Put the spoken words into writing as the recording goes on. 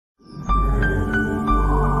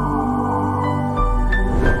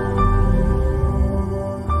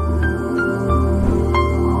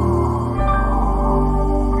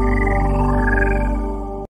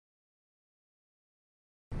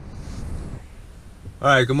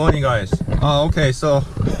Alright, good morning guys. Okay, so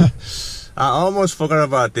I almost forgot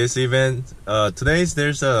about this event.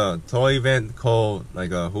 There's a toy event called like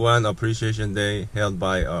a Juan Appreciation Day held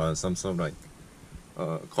by some sort of like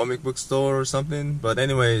comic book store or something. But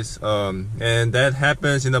anyways, and that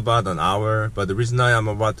happens in about an hour. But the reason I'm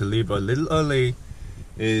about to leave a little early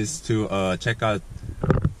is to check out,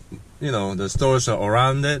 you know, the stores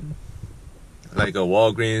around it, like a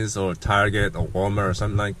Walgreens or Target or Walmart or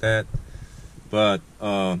something like that. But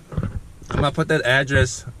I'm gonna put that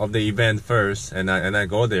address of the event first, and I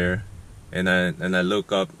go there, and I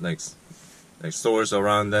look up like stores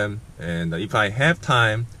around them, and if I have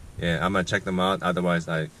time, yeah, I'm gonna check them out. Otherwise,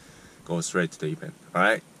 I go straight to the event. All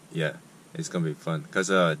right? Yeah, it's gonna be fun because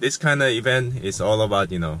this kind of event is all about,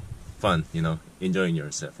 you know, fun, you know, enjoying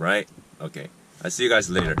yourself, right? Okay, I'll see you guys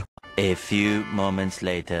later. A few moments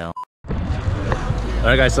later.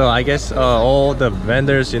 Alright guys, so I guess all the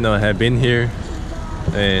vendors, you know, have been here,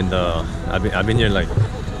 and I've been here like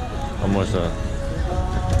almost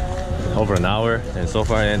over an hour and so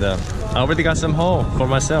far, and I already got some haul for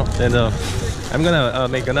myself, and I'm gonna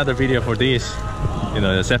make another video for these, you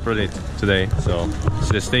know, separately today, so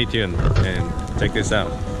just stay tuned and check this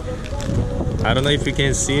out. I don't know if you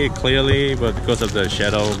can see it clearly, but because of the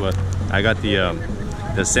shadow, but I got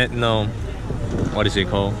the Sentinel, what is it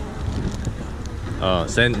called?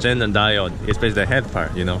 Sentinel diode, especially the head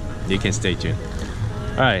part, you know. You can stay tuned.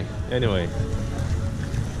 Alright, anyway,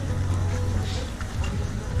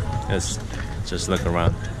 let's just look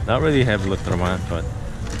around. Not really have looked around, but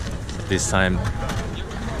this time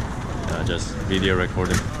just video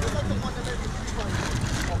recording.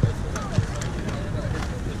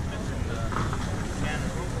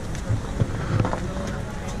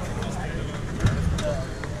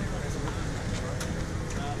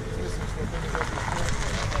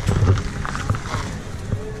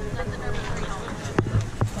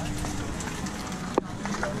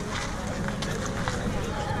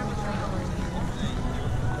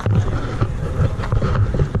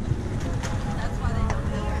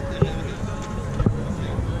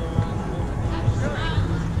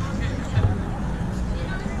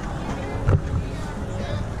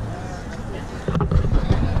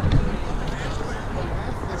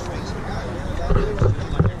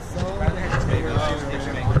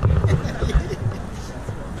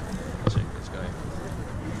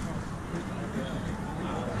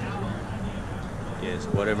 Yes,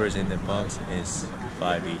 whatever's in the box is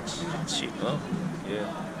 5 each. Cheap, huh?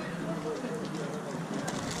 Yeah.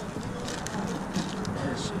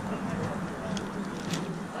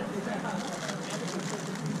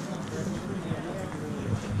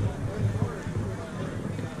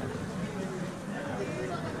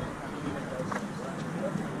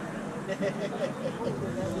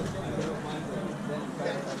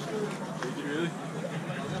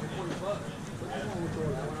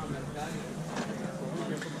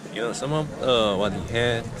 You know, some of what he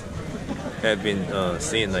had been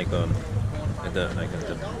seen like at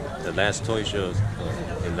the last toy shows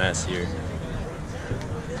in last year.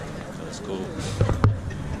 That's cool.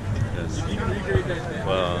 Because,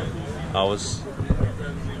 well, I was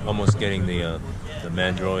almost getting the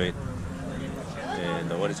Mandroid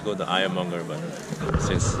and what is it called, the Ironmonger, but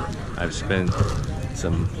since I've spent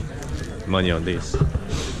some money on this,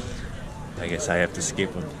 I guess I have to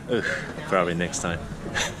skip them. Ugh, probably next time.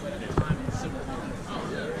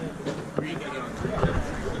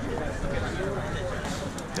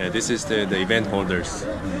 Yeah, this is the event holders.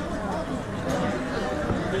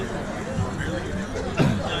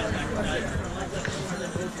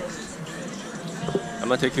 I'm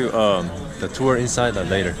gonna take you the tour inside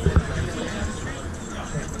later.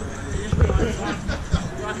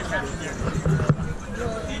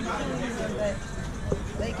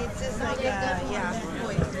 Like it's just like yeah,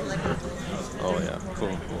 oh yeah,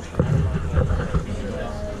 cool.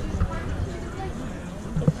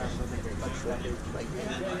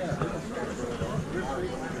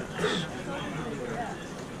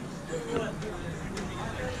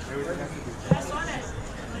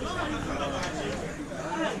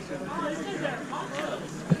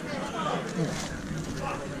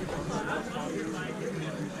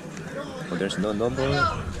 Oh, there's no number.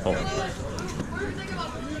 Oh,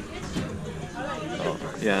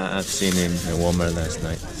 yeah, I've seen him at Walmart last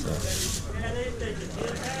night. So.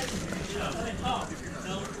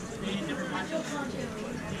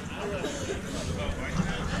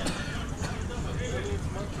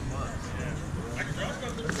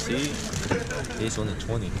 See, he's only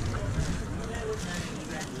 20.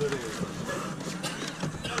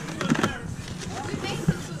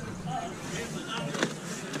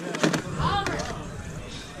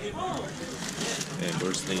 And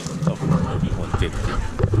mostly of 150.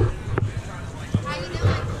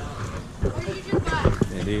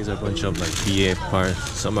 And these are a bunch of like PA parts.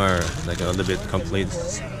 Some are like a little bit complete,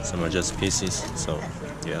 some are just pieces. So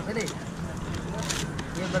yeah.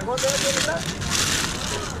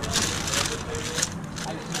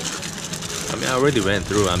 I mean, I already went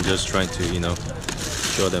through. I'm just trying to, you know,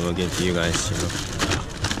 show them again to you guys, you know.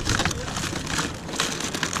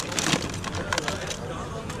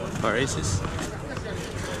 What is this?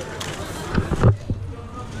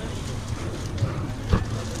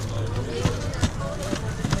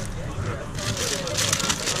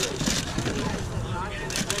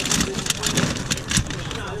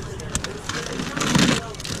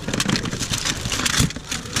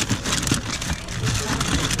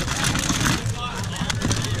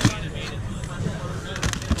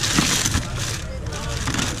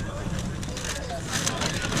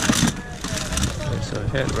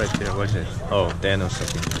 Head right there, what's it? Oh, Dan or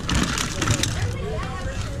something.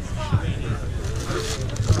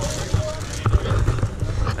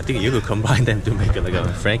 I think you could combine them to make it like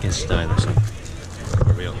a Frankenstein or something.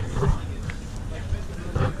 For real.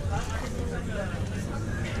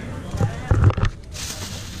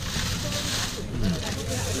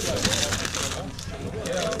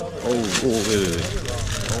 Oh, wait.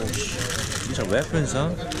 Oh, shit. These are weapons, huh?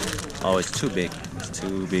 Oh, it's too big. It's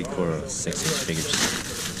too big for 6-inch figures.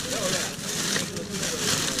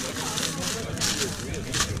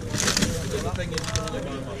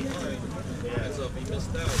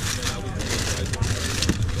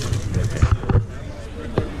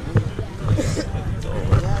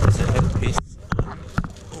 It's a headpiece.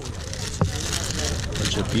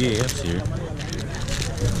 Bunch of BAFs here.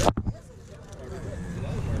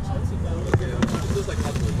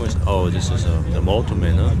 Oh, this is the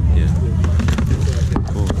Multiman, huh? Yeah.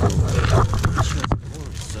 Cool.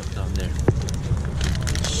 More stuff down there.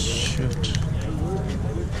 Shoot.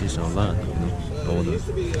 There's a lot, you know. Older.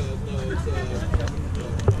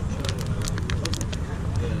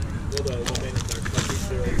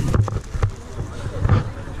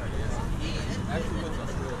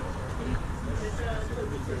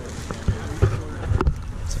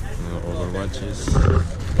 Overwatches.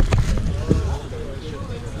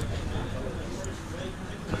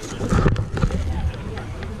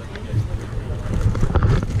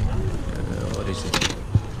 What is it?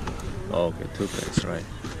 Oh, okay, two plates, right.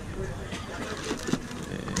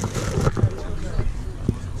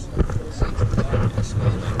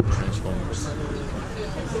 Transformers.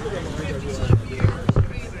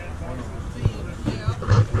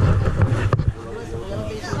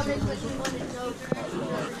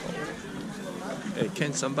 Hey,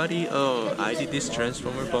 can somebody ID this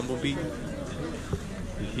Transformer Bumblebee?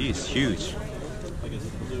 He is huge.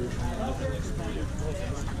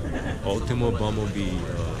 Ultimo Bumblebee.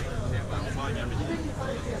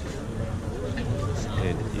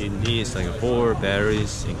 It needs like 4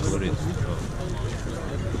 batteries included.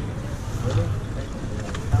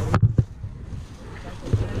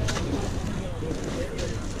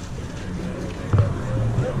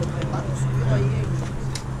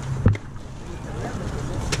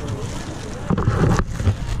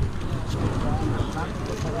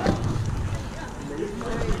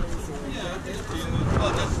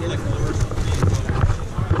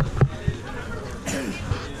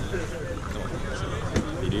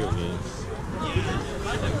 Video games.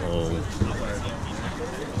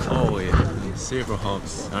 Oh yeah,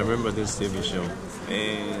 Silverhawks. I remember this TV show.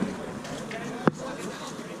 And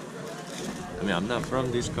I mean, I'm not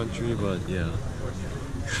from this country, but yeah,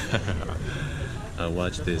 I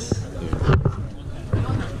watched this. Yeah.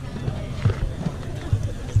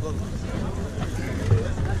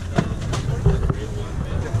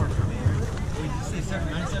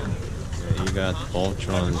 You got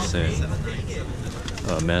Ultrons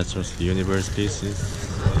and Masters of the Universe pieces.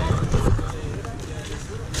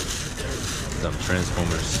 Some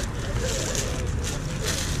Transformers.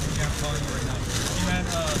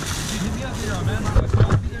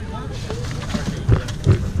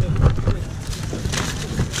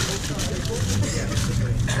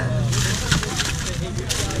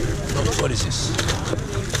 What is this?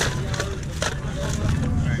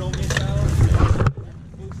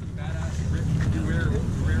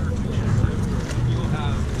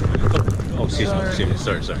 Oh, excuse me.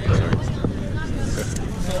 Sorry. So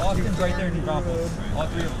Austin's right there in Metropolis. All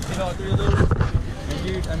three of them. See all three of those? And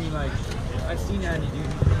dude, I mean, like, I've seen Andy, dude.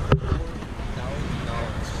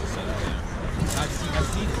 I've seen it.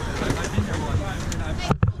 I've been there one time. And I've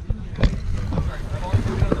always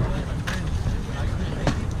been on the phone with my friends.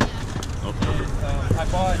 Okay. I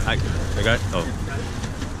bought. I got. Oh.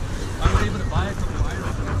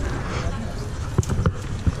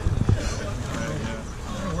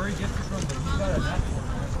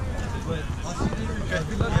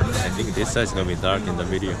 side is gonna be dark in the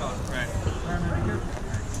video.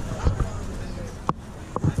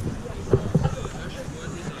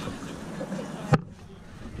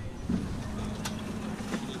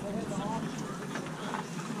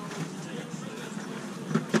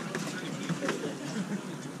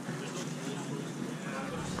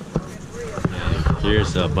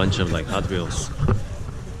 Here's a bunch of like Hot Wheels.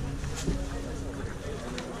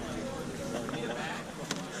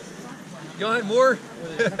 You want more?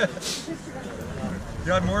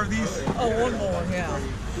 You want more of these? Oh, one more, yeah.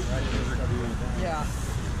 Yeah.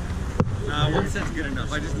 One set's good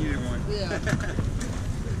enough. I just needed one. Yeah.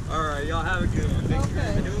 All right, y'all have a good one. Thank you.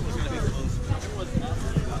 Okay. I knew it was gonna be close.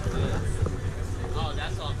 Oh,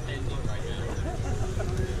 that's all pending right now.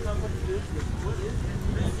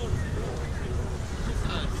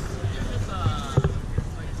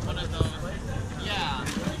 One of those. Yeah,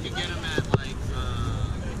 you can get them at like,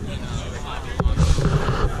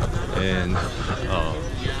 And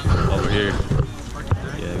over here,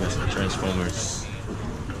 yeah, I got some Transformers.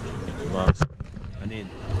 Box. I need.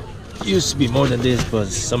 Used to be more than this, but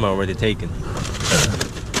some are already taken.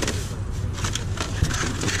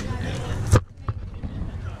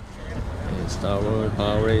 And Star Wars,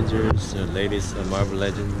 Power Rangers, the latest Marvel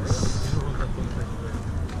Legends.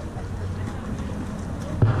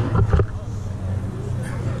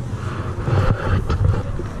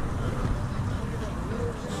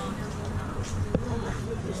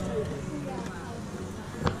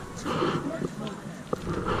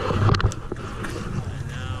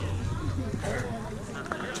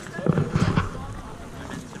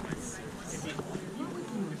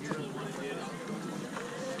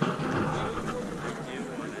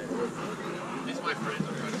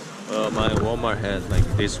 My Walmart had like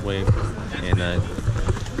this way, and I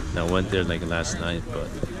went there like last night, but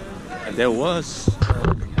there was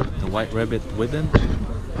the white rabbit with them.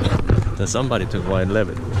 Then somebody took white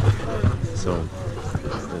rabbit, so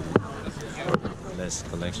less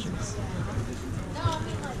collections.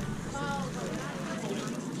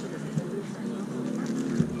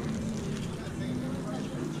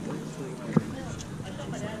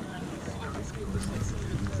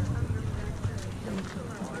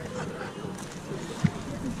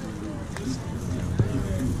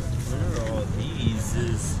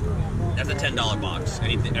 That's a $10 box.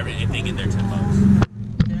 Anything in there, $10.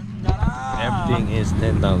 Everything is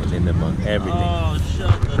 $10 in the month. Everything. Oh,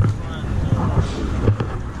 shut the front door.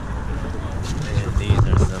 And these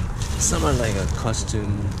are some are like a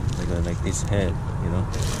costume, like this head, you know.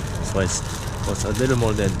 So it's a little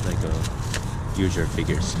more than like a usual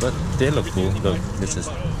figures, but they look cool. Look, this is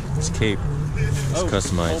cape. It's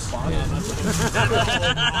customized. Yeah.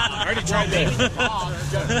 I already tried that.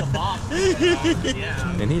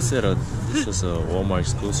 And he said this was a Walmart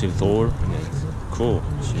exclusive Thor. And it's cool.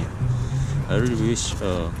 I really wish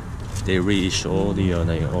they reissue all the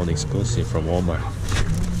all the exclusive from Walmart.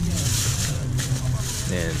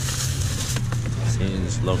 And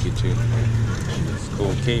seems lucky too. It's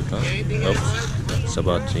cool cape, huh? Oops. It's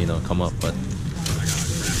about to come up, but.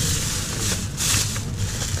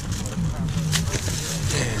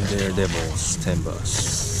 Daredevils, $10.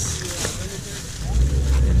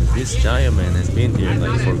 And this giant man has been here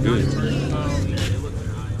like for good.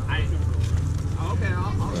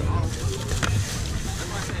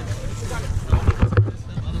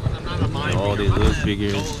 And all these little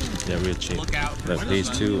figures, they're real cheap. Like these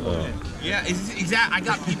two, Yeah, exactly. I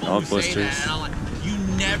got people who say that, and I'm like, you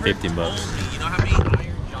never $15. told me. You know how many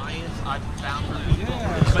Iron Giants I've found for people?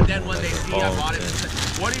 But then when they see I bought it,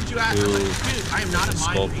 what did you ask? I'm like, dude, I am not a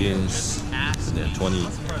mind reader. Scorpions, they're 20,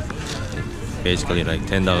 basically like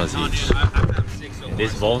 $10 each. And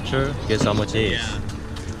this vulture, guess how much it is?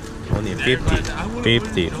 Only 50,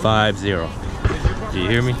 50, 50. Do you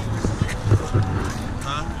hear me?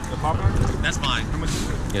 That's mine.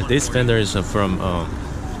 Yeah, this vendor is from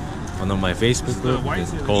one of my Facebook group.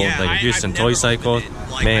 It's called like Houston Toy Cycle.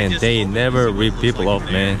 Man, they never rip people off,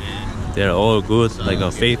 man. They're all good, like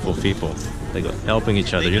faithful people, like helping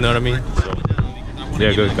each other. You know what I mean? So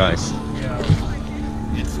they're good guys.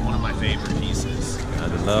 It's one of my favorite pieces.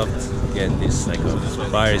 I'd love getting this like a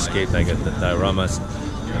fire escape, like a dioramas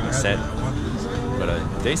set. But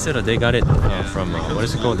they said that they got it from what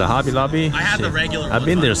is it called? The Hobby Lobby. I have the regular. I've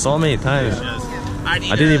been there so many times. I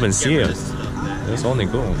didn't even see it. It was only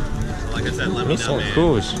cool. Like I said, let me It was know, so man.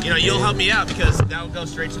 cool. You know, you'll help me out because that will go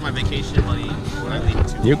straight to my vacation money when I leave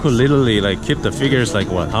too. You could literally like keep the figures like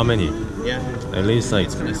what? How many? Yeah. At least like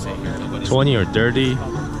It's gonna say nobody's 20 or 30.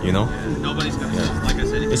 You know. Nobody's gonna. Like I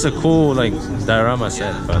said, It's a cool like diorama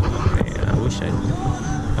set, but man, I wish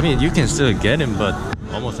I mean, you can still get him, but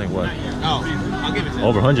almost like what? Oh, I'll give it to you.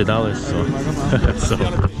 over $100. So, so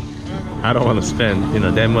I don't want to spend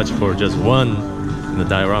that much for just one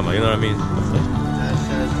diorama. You know what I mean? So,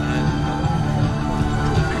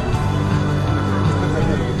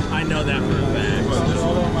 I know that for a fact.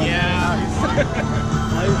 Yeah.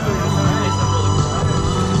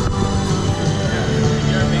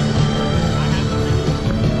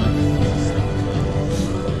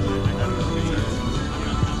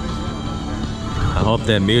 I hope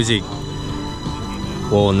that music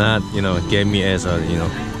will not, get me as a,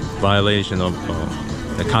 violation of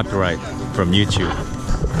the copyright from YouTube.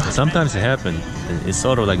 Sometimes it happens. It's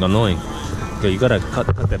sort of like annoying. You gotta cut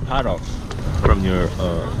that part off from your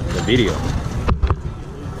the video.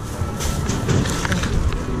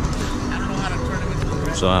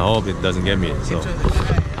 So I hope it doesn't get me. So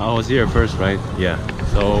I was here first, right? Yeah.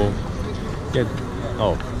 So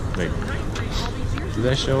oh wait. Did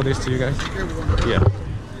I show this to you guys? Yeah.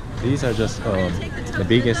 These are just the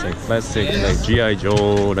biggest like plastic like G.I.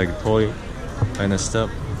 Joe like toy kind of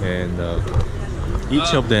stuff, and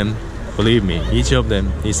each of them, believe me, each of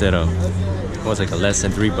them is at was like less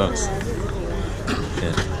than $3.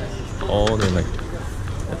 And all the like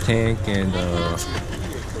the tank and the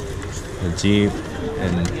jeep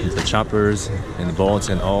and the choppers and the boats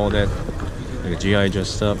and all that like G.I. Joe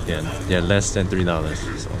stuff, yeah, they're less than $3.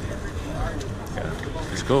 So yeah,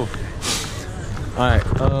 it's cool. Alright,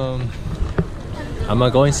 I'm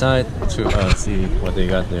gonna go inside to see what they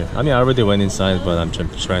got there. I mean, I already went inside, but I'm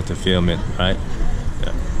just trying to film it, right?